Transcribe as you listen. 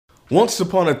Once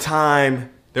upon a time,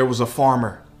 there was a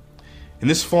farmer, and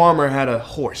this farmer had a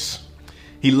horse.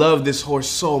 He loved this horse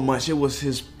so much. It was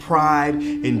his pride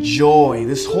and joy.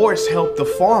 This horse helped the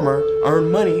farmer earn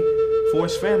money for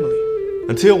his family.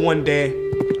 Until one day,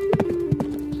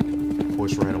 the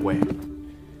horse ran away.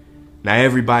 Now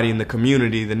everybody in the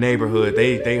community, the neighborhood,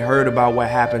 they heard about what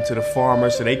happened to the farmer,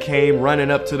 so they came running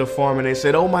up to the farmer and they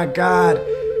said, "Oh my God,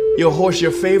 your horse,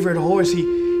 your favorite horse,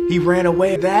 he ran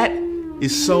away. That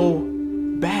is so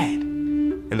bad."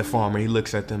 And the farmer, he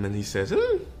looks at them and he says,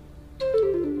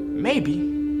 maybe.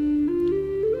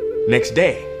 Next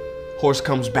day, horse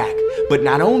comes back. But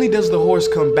not only does the horse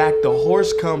come back, the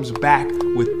horse comes back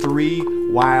with 3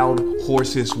 wild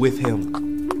horses with him.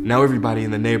 Now everybody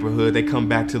in the neighborhood, they come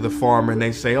back to the farmer and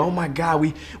they say, "Oh my God,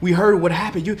 we heard what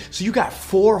happened. So you got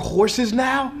 4 horses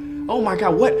now? Oh my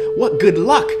God, what good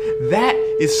luck. That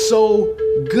is so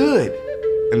good."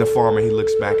 And the farmer, he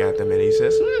looks back at them and he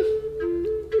says,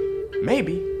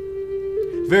 maybe.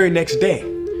 Very next day,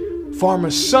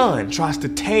 farmer's son tries to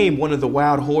tame one of the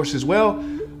wild horses. Well,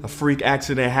 a freak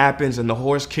accident happens and the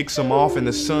horse kicks him off and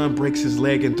the son breaks his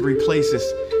leg in 3 places.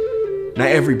 Now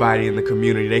everybody in the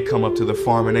community, they come up to the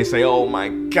farmer and they say, "Oh my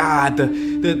God,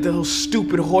 those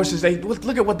stupid horses,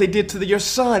 look at what they did to your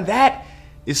son. That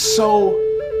is so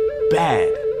bad."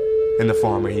 And the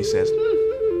farmer, he says,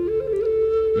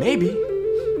 maybe.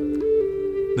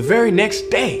 The very next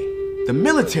day, the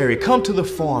military come to the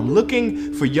farm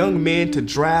looking for young men to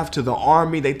draft to the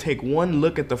army. They take one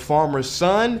look at the farmer's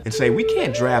son and say, "We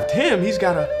can't draft him. He's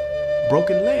got a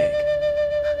broken leg."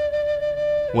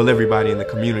 Well, everybody in the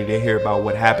community, they hear about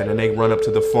what happened and they run up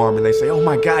to the farm and they say, "Oh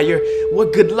my God,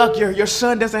 what good luck. Your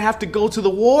son doesn't have to go to the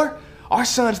war. Our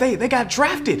sons, they got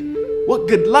drafted. What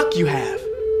good luck you have."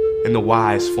 And the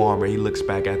wise farmer, he looks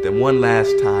back at them one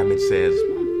last time and says,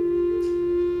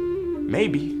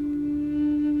 maybe.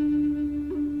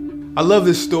 I love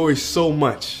this story so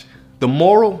much. The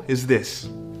moral is this.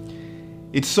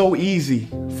 It's so easy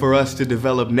for us to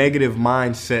develop negative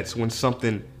mindsets when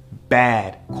something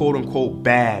bad, quote unquote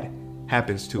bad,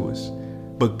 happens to us.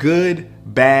 But good,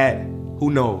 bad,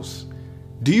 who knows?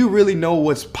 Do you really know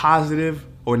what's positive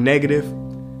or negative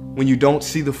when you don't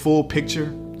see the full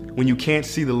picture? When you can't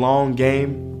see the long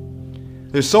game?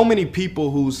 There's so many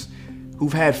people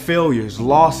who've had failures,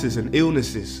 losses, and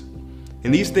illnesses.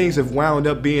 And these things have wound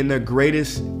up being their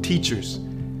greatest teachers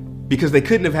because they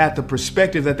couldn't have had the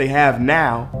perspective that they have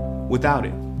now without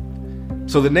it.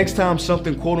 So the next time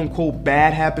something quote unquote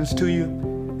bad happens to you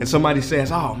and somebody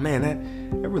says, "Oh man,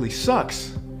 that really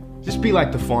sucks," just be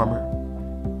like the farmer.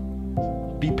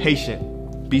 Be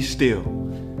patient, be still,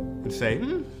 and say,